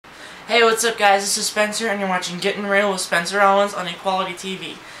Hey, what's up guys? This is Spencer and you're watching Getting Real with Spencer Owens on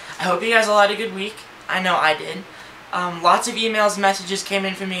EqualityTV. I hope you guys all had a good week. I know I did. Lots of emails and messages came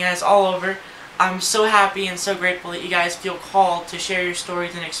in from you guys all over. I'm so happy and so grateful that you guys feel called to share your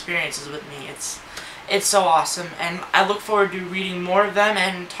stories and experiences with me. It's so awesome, and I look forward to reading more of them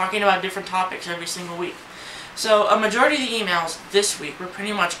and talking about different topics every single week. So a majority of the emails this week were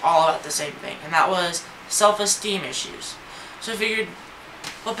pretty much all about the same thing, and that was self-esteem issues. So I figured,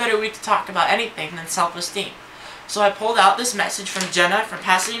 what better week to talk about anything than self-esteem? So I pulled out this message from Jenna from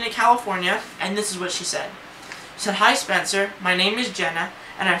Pasadena, California, and this is what she said. She said, "Hi Spencer, my name is Jenna,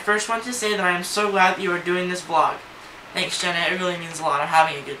 and I first want to say that I am so glad that you are doing this vlog." Thanks Jenna, it really means a lot. I'm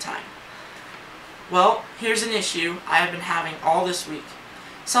having a good time. Well, here's an issue I have been having all this week.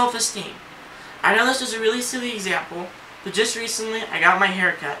 Self-esteem. I know this is a really silly example, but just recently I got my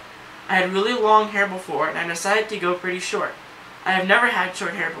hair cut. I had really long hair before, and I decided to go pretty short. I have never had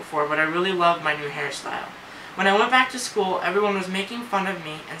short hair before, but I really love my new hairstyle. When I went back to school, everyone was making fun of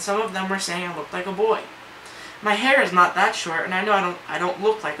me, and some of them were saying I looked like a boy. My hair is not that short, and I know I don't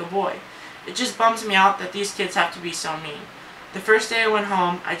look like a boy. It just bums me out that these kids have to be so mean. The first day I went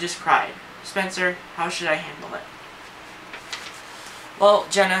home, I just cried. Spencer, how should I handle it? Well,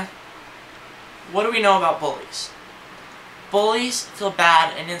 Jenna, what do we know about bullies? Bullies feel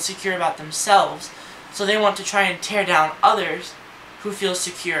bad and insecure about themselves, so they want to try and tear down others who feel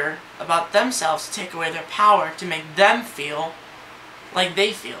secure about themselves to take away their power to make them feel like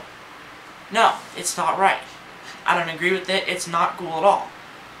they feel. No, it's not right. I don't agree with it. It's not cool at all.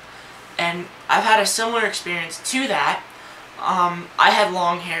 And I've had a similar experience to that. I had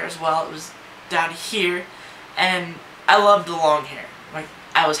long hair as well. It was down here, and I loved the long hair. Like,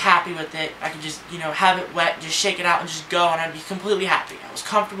 I was happy with it. I could just, have it wet, just shake it out and just go, and I'd be completely happy. I was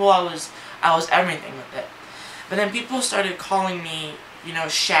comfortable. I was everything with it. But then people started calling me,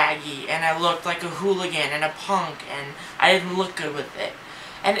 shaggy, and I looked like a hooligan and a punk, and I didn't look good with it.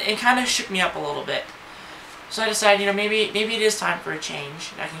 And it kind of shook me up a little bit. So I decided, maybe it is time for a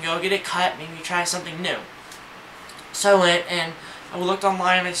change. I can go get it cut, maybe try something new. So I went and I looked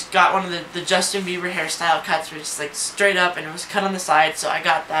online. I just got one of the Justin Bieber hairstyle cuts, where it's like straight up and it was cut on the side. So I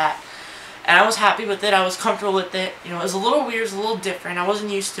got that, and I was happy with it. I was comfortable with it. It was a little weird, it was a little different. I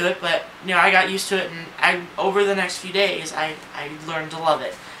wasn't used to it, but I got used to it, and over the next few days I learned to love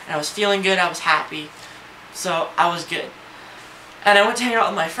it. And I was feeling good. I was happy, so I was good. And I went to hang out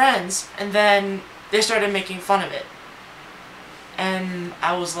with my friends, and then they started making fun of it. And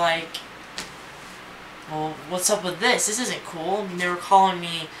I was like, well, what's up with this? This isn't cool. They were calling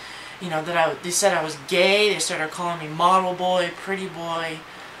me, they said I was gay. They started calling me model boy, pretty boy,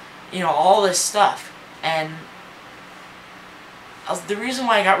 all this stuff. And the reason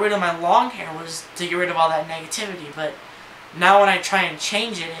why I got rid of my long hair was to get rid of all that negativity. But now when I try and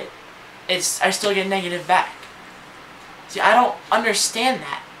change it, I still get negative back. See, I don't understand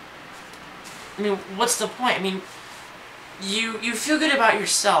that. I mean, what's the point? I mean, you feel good about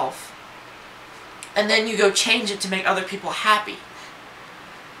yourself, and then you go change it to make other people happy.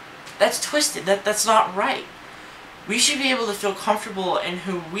 That's twisted. That's not right. We should be able to feel comfortable in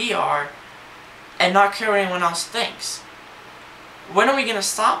who we are and not care what anyone else thinks. When are we going to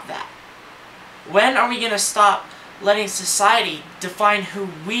stop that? When are we going to stop letting society define who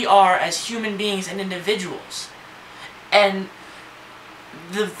we are as human beings and individuals? And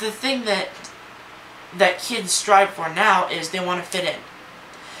the thing that kids strive for now is they want to fit in.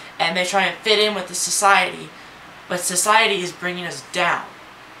 And they try and fit in with the society, but society is bringing us down.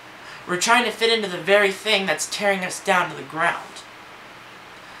 We're trying to fit into the very thing that's tearing us down to the ground.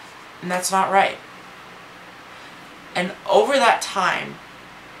 And that's not right. And over that time,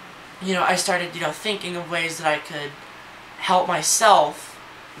 I started, thinking of ways that I could help myself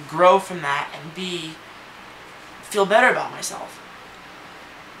grow from that and feel better about myself.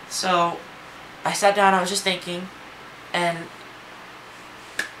 So I sat down, I was just thinking, and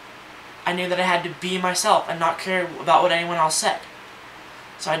I knew that I had to be myself and not care about what anyone else said.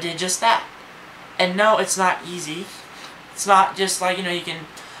 So I did just that. And no, it's not easy. It's not just like, you can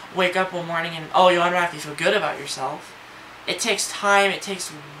wake up one morning and, you automatically feel good about yourself. It takes time, it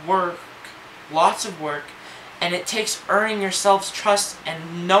takes work, lots of work, and it takes earning your self-trust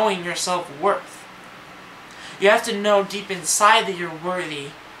and knowing your self-worth. You have to know deep inside that you're worthy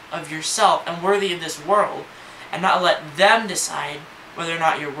of yourself and worthy of this world, and not let them decide whether or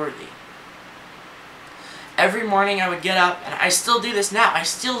not you're worthy. Every morning I would get up, and I still do this now. I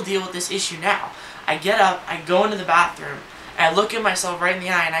still deal with this issue now. I get up, I go into the bathroom, and I look at myself right in the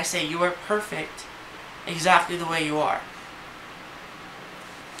eye and I say, "You are perfect exactly the way you are."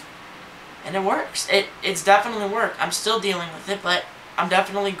 And it works. It's definitely worked. I'm still dealing with it, but I'm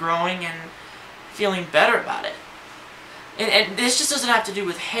definitely growing and feeling better about it. And this just doesn't have to do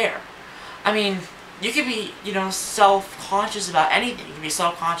with hair. I mean, you could be, self-conscious about anything. You can be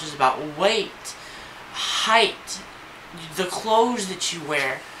self-conscious about weight, height, the clothes that you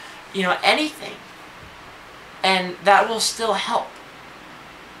wear, anything. And that will still help.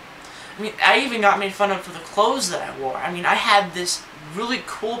 I mean, I even got made fun of for the clothes that I wore. I mean, I had this really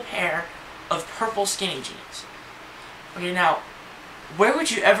cool pair of purple skinny jeans. Okay, now, where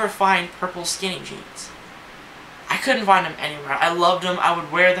would you ever find purple skinny jeans? I couldn't find them anywhere. I loved them. I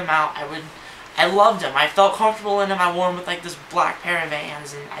would wear them out. I loved them. I felt comfortable in them. I wore them with like this black pair of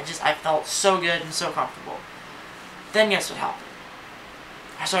Vans, and I felt so good and so comfortable. Then guess what happened?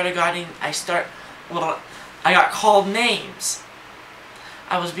 I got called names.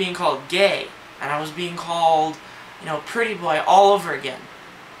 I was being called gay, and I was being called, pretty boy all over again.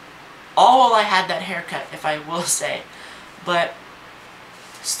 All while I had that haircut, if I will say. But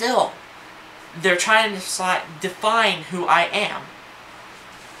still, they're trying to define who I am.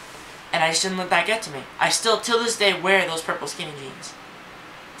 And I just didn't let that get to me. I still, till this day, wear those purple skinny jeans.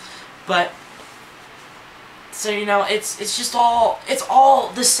 But, so, it's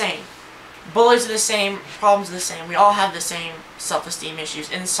all the same. Bullies are the same, problems are the same. We all have the same self-esteem issues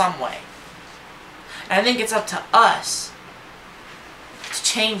in some way. And I think it's up to us to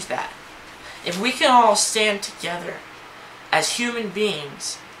change that. If we can all stand together as human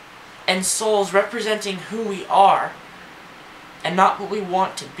beings and souls representing who we are and not what we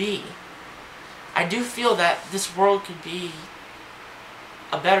want to be, I do feel that this world could be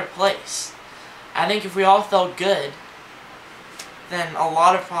a better place. I think if we all felt good, then a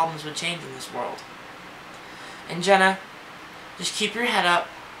lot of problems would change in this world. And Jenna, just keep your head up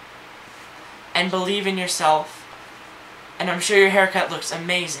and believe in yourself, and I'm sure your haircut looks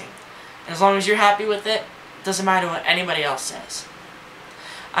amazing. And as long as you're happy with it, doesn't matter what anybody else says.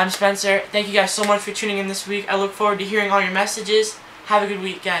 I'm Spencer. Thank you guys so much for tuning in this week. I look forward to hearing all your messages. Have a good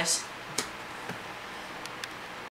week, guys.